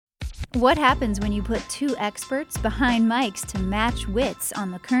What happens when you put two experts behind mics to match wits on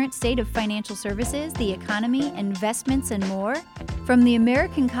the current state of financial services, the economy, investments, and more? From the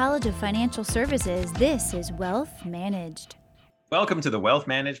American College of Financial Services, this is Wealth Managed. Welcome to the Wealth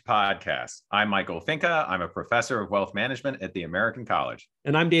Managed podcast. I'm Michael Finca. I'm a professor of wealth management at the American College.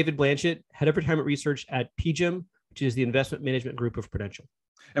 And I'm David Blanchett, head of retirement research at PGIM, which is the investment management group of Prudential.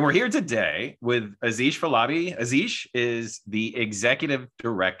 And we're here today with Azish Falabi. Azish is the executive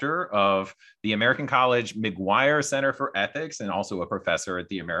director of the American College McGuire Center for Ethics and also a professor at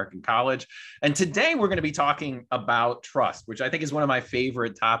the American College. And today we're going to be talking about trust, which I think is one of my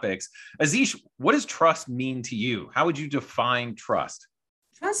favorite topics. Azish, what does trust mean to you? How would you define trust?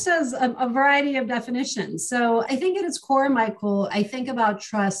 Trust has a variety of definitions. So I think at its core, Michael, I think about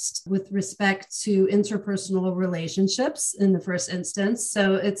trust with respect to interpersonal relationships in the first instance.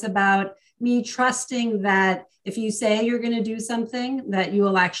 So it's about me trusting that if you say you're going to do something, that you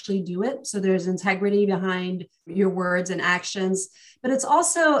will actually do it. So there's integrity behind your words and actions. But it's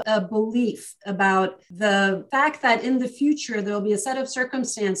also a belief about the fact that in the future, there will be a set of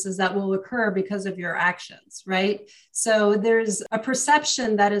circumstances that will occur because of your actions, right? So there's a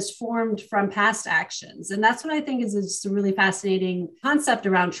perception that is formed from past actions. And that's what I think is just a really fascinating concept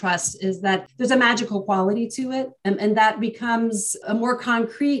around trust, is that there's a magical quality to it. And that becomes a more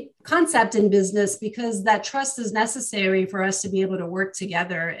concrete concept in business because that trust is necessary for us to be able to work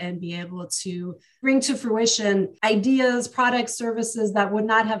together and be able to bring to fruition ideas, products, services that would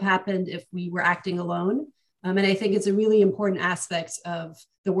not have happened if we were acting alone. And I think it's a really important aspect of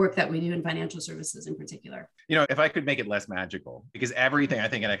the work that we do in financial services in particular. You know, if I could make it less magical, because everything I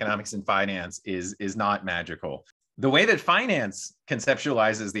think in economics and finance is not magical. The way that finance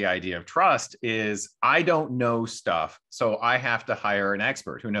conceptualizes the idea of trust is I don't know stuff, so I have to hire an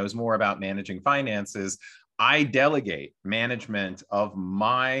expert who knows more about managing finances. I delegate management of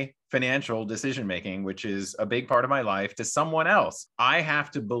my financial decision-making, which is a big part of my life, to someone else. I have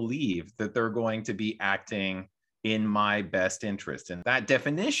to believe that they're going to be acting in my best interest. And that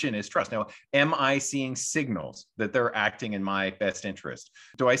definition is trust. Now, am I seeing signals that they're acting in my best interest?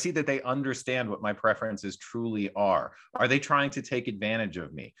 Do I see that they understand what my preferences truly are? Are they trying to take advantage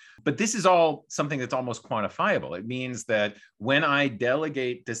of me? But this is all something that's almost quantifiable. It means that when I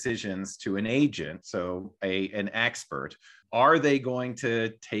delegate decisions to an agent, so an expert, are they going to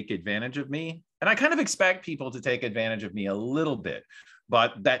take advantage of me? And I kind of expect people to take advantage of me a little bit.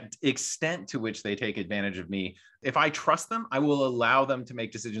 But that extent to which they take advantage of me, if I trust them, I will allow them to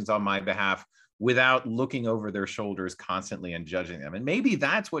make decisions on my behalf without looking over their shoulders constantly and judging them. And maybe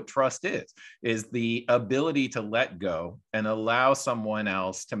that's what trust is the ability to let go and allow someone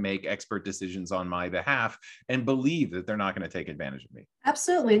else to make expert decisions on my behalf and believe that they're not going to take advantage of me.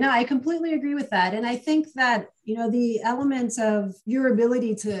 Absolutely. No, I completely agree with that. And I think that, the element of your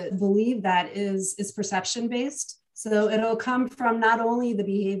ability to believe that is perception based. So it'll come from not only the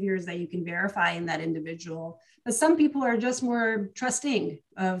behaviors that you can verify in that individual, but some people are just more trusting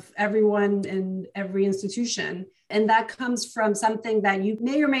of everyone in every institution. And that comes from something that you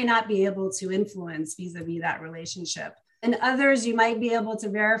may or may not be able to influence vis-a-vis that relationship. And others, you might be able to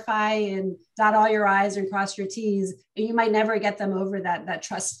verify and dot all your I's and cross your T's, and you might never get them over that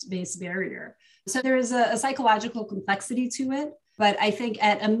trust-based barrier. So there is a psychological complexity to it. But I think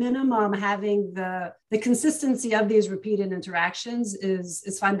at a minimum, having the consistency of these repeated interactions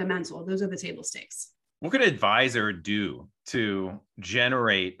is fundamental. Those are the table stakes. What could an advisor do to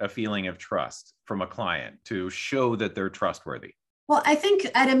generate a feeling of trust from a client to show that they're trustworthy? Well, I think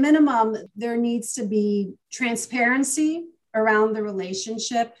at a minimum, there needs to be transparency around the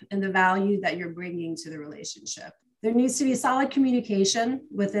relationship and the value that you're bringing to the relationship. There needs to be solid communication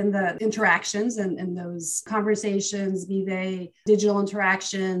within the interactions and those conversations, be they digital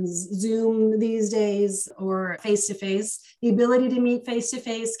interactions, Zoom these days, or face-to-face. The ability to meet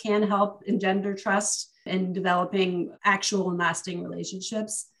face-to-face can help engender trust in developing actual and lasting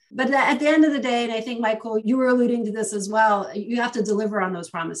relationships. But at the end of the day, and I think, Michael, you were alluding to this as well, you have to deliver on those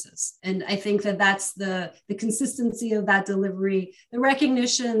promises. And I think that that's the consistency of that delivery, the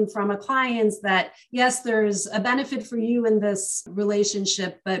recognition from a client that, yes, there's a benefit for you in this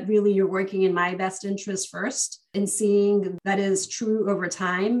relationship, but really you're working in my best interest first. And seeing that is true over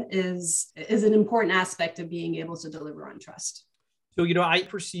time is an important aspect of being able to deliver on trust. So, I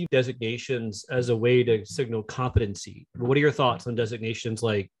perceive designations as a way to signal competency. What are your thoughts on designations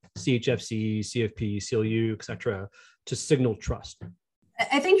like CHFC, CFP, CLU, et cetera, to signal trust?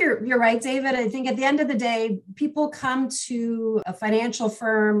 I think you're right, David. I think at the end of the day, people come to a financial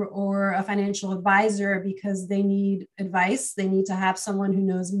firm or a financial advisor because they need advice. They need to have someone who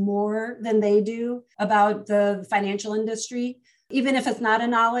knows more than they do about the financial industry. Even if it's not a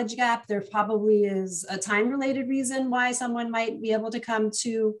knowledge gap, there probably is a time-related reason why someone might be able to come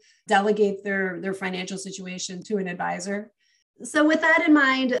to delegate their financial situation to an advisor. So with that in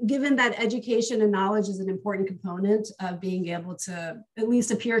mind, given that education and knowledge is an important component of being able to at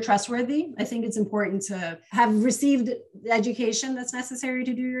least appear trustworthy, I think it's important to have received the education that's necessary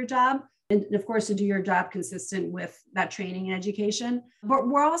to do your job. And of course, to do your job consistent with that training and education. But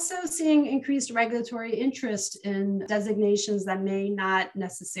we're also seeing increased regulatory interest in designations that may not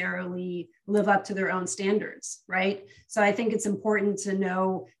necessarily live up to their own standards, right? So I think it's important to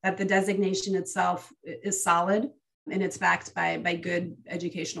know that the designation itself is solid and it's backed by good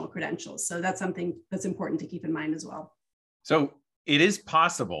educational credentials. So that's something that's important to keep in mind as well. So it is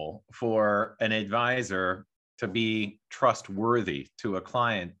possible for an advisor to be trustworthy to a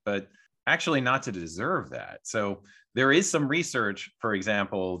client, but actually not to deserve that. So there is some research, for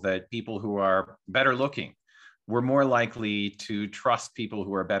example, that people who are better looking, we're more likely to trust people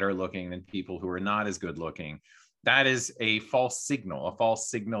who are better looking than people who are not as good looking. That is a false signal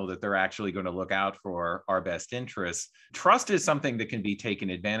that they're actually going to look out for our best interests. Trust is something that can be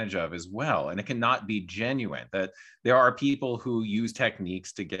taken advantage of as well, and it cannot be genuine. That there are people who use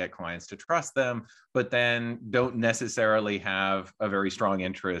techniques to get clients to trust them, but then don't necessarily have a very strong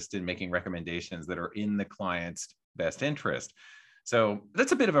interest in making recommendations that are in the client's best interest. So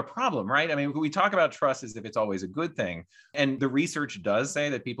that's a bit of a problem, right? I mean, we talk about trust as if it's always a good thing. And the research does say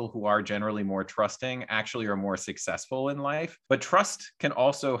that people who are generally more trusting actually are more successful in life. But trust can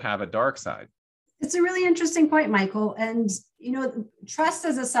also have a dark side. It's a really interesting point, Michael. And, trust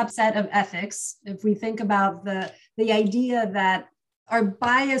is a subset of ethics. If we think about the idea that our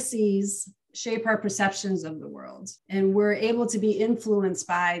biases shape our perceptions of the world, and we're able to be influenced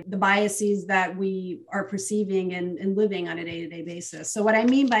by the biases that we are perceiving and living on a day-to-day basis. So what I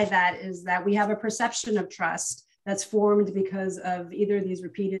mean by that is that we have a perception of trust that's formed because of either these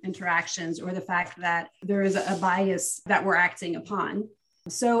repeated interactions or the fact that there is a bias that we're acting upon.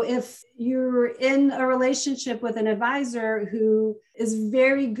 So if you're in a relationship with an advisor who is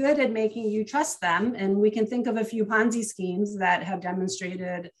very good at making you trust them, and we can think of a few Ponzi schemes that have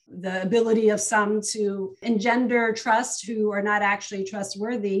demonstrated the ability of some to engender trust who are not actually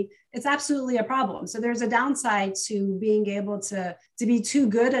trustworthy, it's absolutely a problem. So there's a downside to being able to be too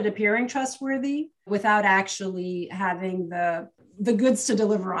good at appearing trustworthy without actually having the goods to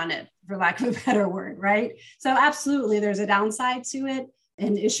deliver on it, for lack of a better word, right? So absolutely, there's a downside to it.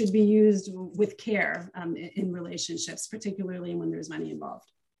 And it should be used with care in relationships, particularly when there's money involved.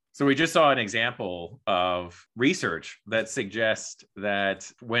 So we just saw an example of research that suggests that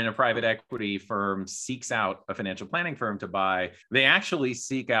when a private equity firm seeks out a financial planning firm to buy, they actually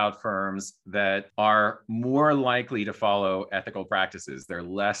seek out firms that are more likely to follow ethical practices. They're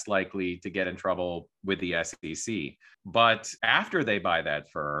less likely to get in trouble with the SEC. But after they buy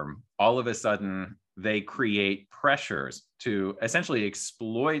that firm, all of a sudden, they create pressures to essentially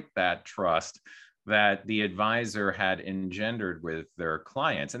exploit that trust that the advisor had engendered with their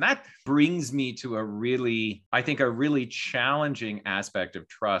clients. And that brings me to a really challenging aspect of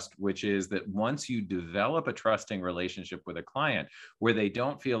trust, which is that once you develop a trusting relationship with a client where they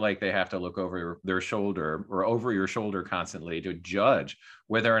don't feel like they have to look over their shoulder or over your shoulder constantly to judge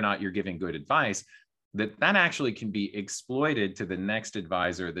whether or not you're giving good advice, that actually can be exploited to the next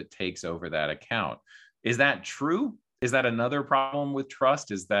advisor that takes over that account. Is that true? Is that another problem with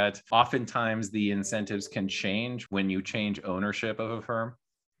trust? Is that oftentimes the incentives can change when you change ownership of a firm?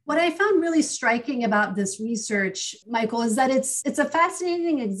 What I found really striking about this research, Michael, is that it's a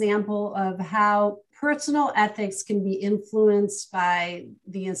fascinating example of how personal ethics can be influenced by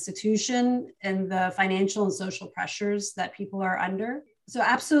the institution and the financial and social pressures that people are under. So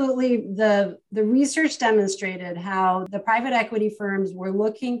absolutely, the research demonstrated how the private equity firms were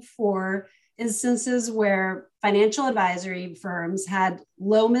looking for instances where financial advisory firms had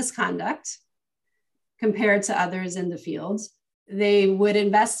low misconduct compared to others in the field. They would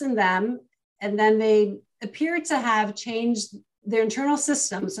invest in them, and then they appeared to have changed their internal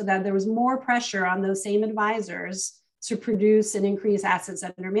system so that there was more pressure on those same advisors to produce and increase assets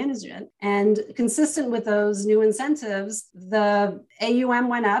under management. And consistent with those new incentives, the AUM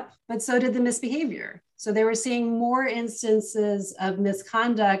went up, but so did the misbehavior. So they were seeing more instances of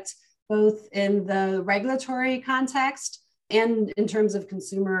misconduct, both in the regulatory context and in terms of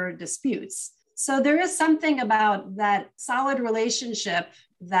consumer disputes. So there is something about that solid relationship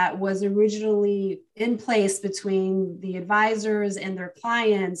that was originally in place between the advisors and their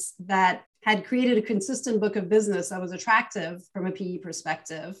clients that had created a consistent book of business that was attractive from a PE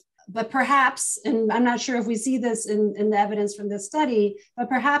perspective. But perhaps, and I'm not sure if we see this in the evidence from this study, but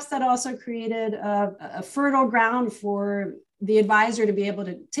perhaps that also created a fertile ground for the advisor to be able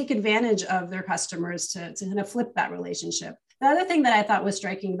to take advantage of their customers to kind of flip that relationship. The other thing that I thought was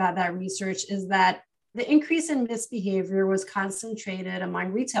striking about that research is that the increase in misbehavior was concentrated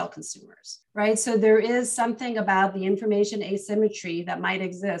among retail consumers, right? So there is something about the information asymmetry that might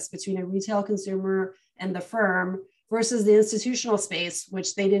exist between a retail consumer and the firm versus the institutional space,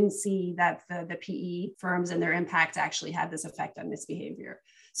 which they didn't see that the PE firms and their impact actually had this effect on misbehavior.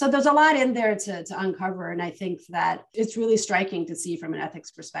 So there's a lot in there to uncover. And I think that it's really striking to see from an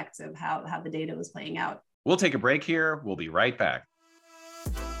ethics perspective how the data was playing out. We'll take a break here. We'll be right back.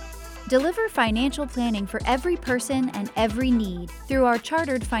 Deliver financial planning for every person and every need through our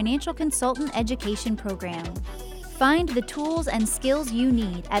chartered financial consultant education program. Find the tools and skills you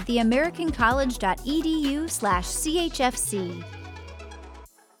need at theamericancollege.edu/CHFC.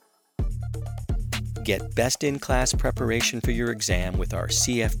 Get best-in-class preparation for your exam with our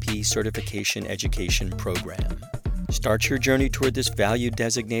CFP Certification Education Program. Start your journey toward this valued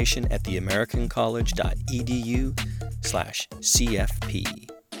designation at theamericancollege.edu/CFP.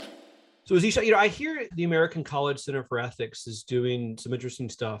 So Azisha, I hear the American College Center for Ethics is doing some interesting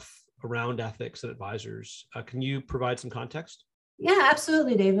stuff around ethics and advisors. Can you provide some context? Yeah,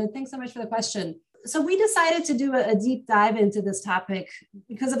 absolutely, David. Thanks so much for the question. So we decided to do a deep dive into this topic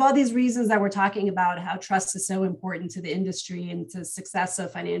because of all these reasons that we're talking about, how trust is so important to the industry and to success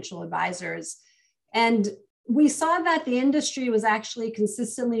of financial advisors. And we saw that the industry was actually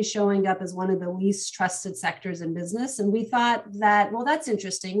consistently showing up as one of the least trusted sectors in business. And we thought that, well, that's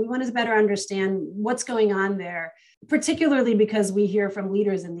interesting. We wanted to better understand what's going on there, particularly because we hear from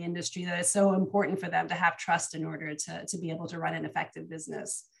leaders in the industry that it's so important for them to have trust in order to be able to run an effective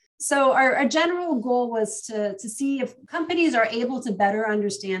business. So our general goal was to see if companies are able to better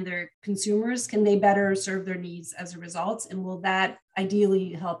understand their consumers, can they better serve their needs as a result? And will that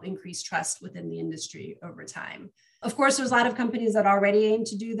ideally help increase trust within the industry over time? Of course, there's a lot of companies that already aim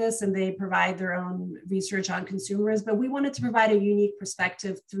to do this and they provide their own research on consumers, but we wanted to provide a unique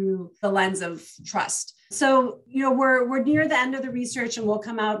perspective through the lens of trust. So, we're near the end of the research and we'll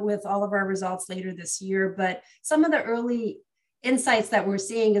come out with all of our results later this year, but some of the early insights that we're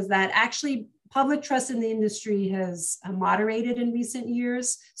seeing is that actually public trust in the industry has moderated in recent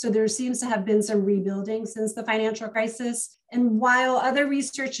years. So there seems to have been some rebuilding since the financial crisis. And while other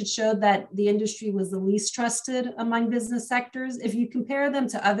research had showed that the industry was the least trusted among business sectors, if you compare them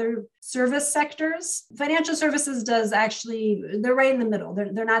to other service sectors, financial services they're right in the middle.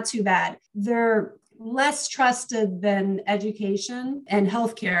 They're not too bad. They're less trusted than education and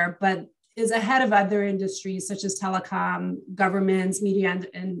healthcare, but is ahead of other industries such as telecom, governments, media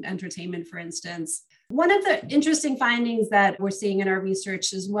and entertainment, for instance. One of the interesting findings that we're seeing in our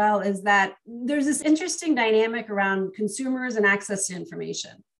research as well is that there's this interesting dynamic around consumers and access to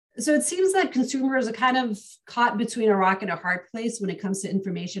information. So it seems that consumers are kind of caught between a rock and a hard place when it comes to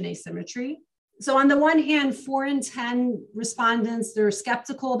information asymmetry. So on the one hand, 4 in 10 respondents, they're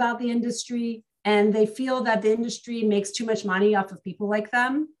skeptical about the industry and they feel that the industry makes too much money off of people like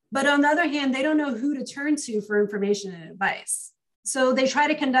them. But on the other hand, they don't know who to turn to for information and advice. So they try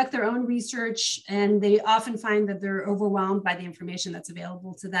to conduct their own research and they often find that they're overwhelmed by the information that's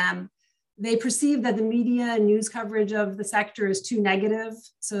available to them. They perceive that the media and news coverage of the sector is too negative.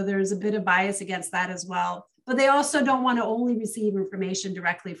 So there's a bit of bias against that as well. But they also don't want to only receive information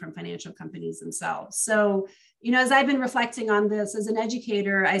directly from financial companies themselves. So, as I've been reflecting on this as an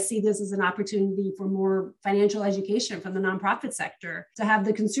educator, I see this as an opportunity for more financial education from the nonprofit sector to have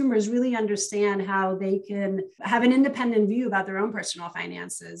the consumers really understand how they can have an independent view about their own personal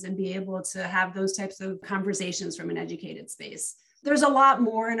finances and be able to have those types of conversations from an educated space. There's a lot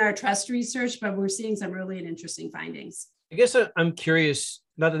more in our trust research, but we're seeing some really interesting findings. I guess I'm curious,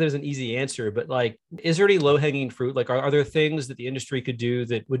 not that there's an easy answer, but is there any low-hanging fruit? Are there things that the industry could do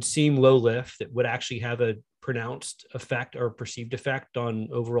that would seem low lift that would actually have a pronounced effect or perceived effect on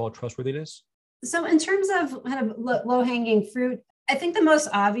overall trustworthiness? So in terms of kind of low-hanging fruit, I think the most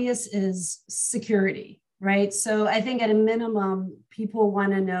obvious is security, right? So I think at a minimum, people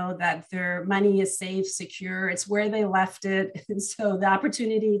want to know that their money is safe, secure, it's where they left it. And so the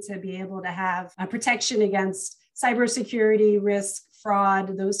opportunity to be able to have protection against cybersecurity risk,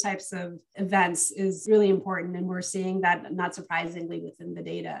 fraud, those types of events is really important. And we're seeing that, not surprisingly, within the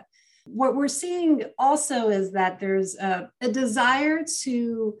data. What we're seeing also is that there's a desire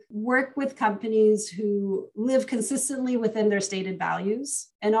to work with companies who live consistently within their stated values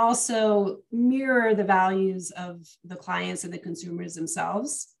and also mirror the values of the clients and the consumers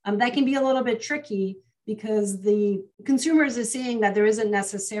themselves. That can be a little bit tricky because the consumers are seeing that there isn't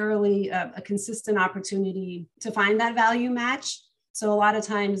necessarily a consistent opportunity to find that value match. So a lot of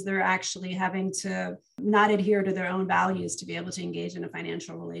times they're actually having to not adhere to their own values to be able to engage in a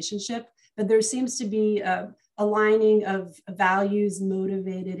financial relationship. But there seems to be a aligning of values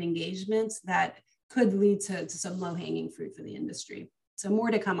motivated engagements that could lead to some low-hanging fruit for the industry. So more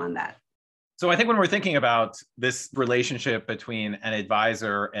to come on that. So I think when we're thinking about this relationship between an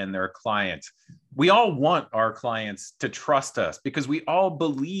advisor and their client, we all want our clients to trust us because we all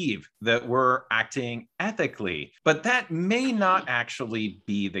believe that we're acting ethically, but that may not actually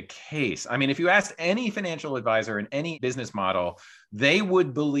be the case. I mean, if you ask any financial advisor in any business model, they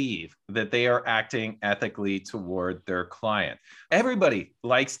would believe that they are acting ethically toward their client. Everybody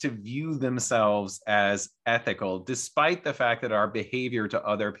likes to view themselves as ethical, despite the fact that our behavior to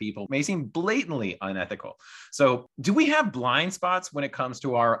other people may seem blatantly unethical. So do we have blind spots when it comes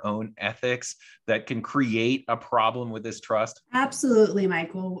to our own ethics that can create a problem with this trust? Absolutely,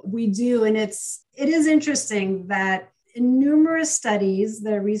 Michael. We do. And it is interesting that in numerous studies,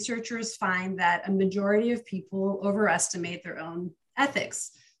 the researchers find that a majority of people overestimate their own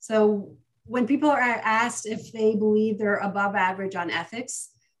ethics. So when people are asked if they believe they're above average on ethics,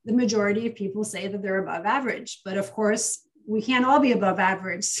 the majority of people say that they're above average. But of course, we can't all be above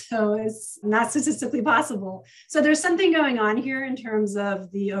average, so it's not statistically possible. So there's something going on here in terms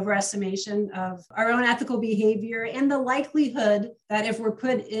of the overestimation of our own ethical behavior and the likelihood that if we're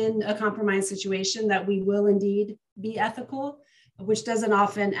put in a compromised situation that we will indeed be ethical, which doesn't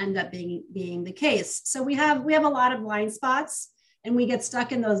often end up being the case. So we have a lot of blind spots, and we get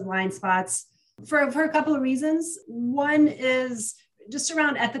stuck in those blind spots for a couple of reasons. One is just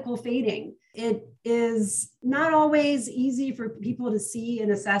around ethical fading. It is not always easy for people to see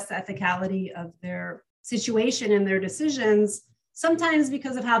and assess the ethicality of their situation and their decisions, sometimes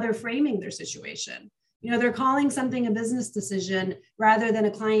because of how they're framing their situation. You know, they're calling something a business decision rather than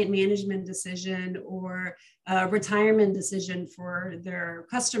a client management decision or a retirement decision for their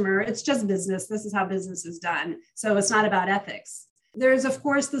customer. It's just business. This is how business is done. So it's not about ethics. There's, of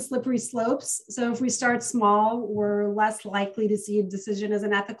course, the slippery slopes. So if we start small, we're less likely to see a decision as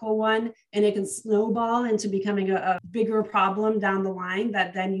an ethical one, and it can snowball into becoming a bigger problem down the line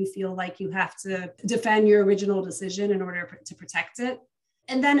that then you feel like you have to defend your original decision in order to protect it.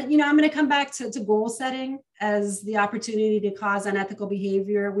 And then, I'm going to come back to goal setting as the opportunity to cause unethical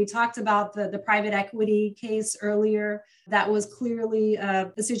behavior. We talked about the private equity case earlier. That was clearly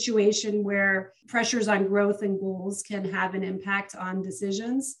a situation where pressures on growth and goals can have an impact on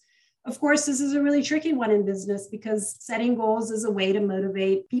decisions. Of course, this is a really tricky one in business because setting goals is a way to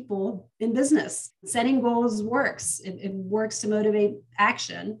motivate people in business. Setting goals works. It works to motivate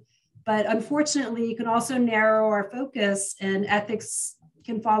action. But unfortunately, it can also narrow our focus, and ethics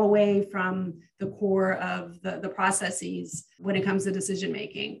can fall away from the core of the processes when it comes to decision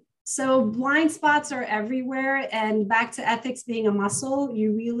making. So blind spots are everywhere. And back to ethics being a muscle,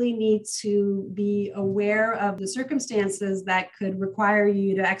 you really need to be aware of the circumstances that could require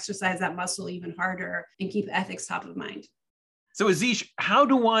you to exercise that muscle even harder and keep ethics top of mind. So Azish, how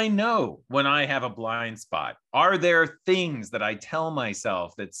do I know when I have a blind spot? Are there things that I tell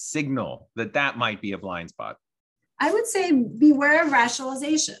myself that signal that might be a blind spot? I would say beware of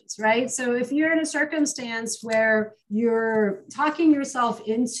rationalizations, right? So if you're in a circumstance where you're talking yourself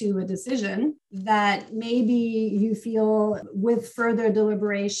into a decision that maybe you feel with further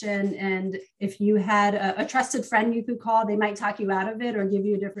deliberation, and if you had a trusted friend you could call, they might talk you out of it or give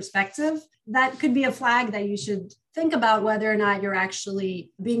you a different perspective, that could be a flag that you should think about whether or not you're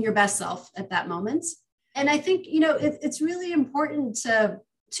actually being your best self at that moment. And I think, it's really important to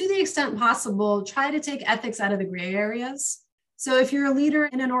the extent possible, try to take ethics out of the gray areas. So if you're a leader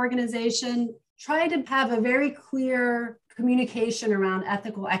in an organization, try to have a very clear communication around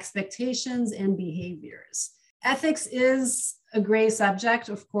ethical expectations and behaviors. Ethics is a gray subject,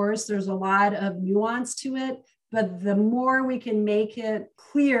 of course. There's a lot of nuance to it, but the more we can make it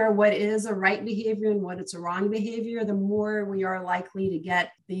clear what is a right behavior and what it's a wrong behavior, the more we are likely to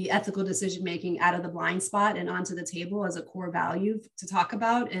get the ethical decision-making out of the blind spot and onto the table as a core value to talk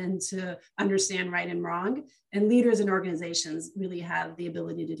about and to understand right and wrong. And leaders and organizations really have the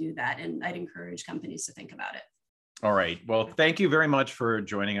ability to do that. And I'd encourage companies to think about it. All right. Well, thank you very much for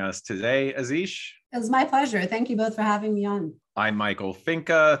joining us today, Azish. It was my pleasure. Thank you both for having me on. I'm Michael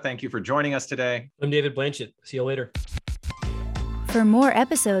Finca. Thank you for joining us today. I'm David Blanchett. See you later. For more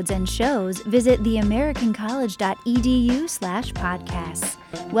episodes and shows, visit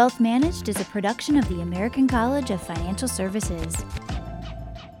theamericancollege.edu/podcasts. Wealth Managed is a production of the American College of Financial Services.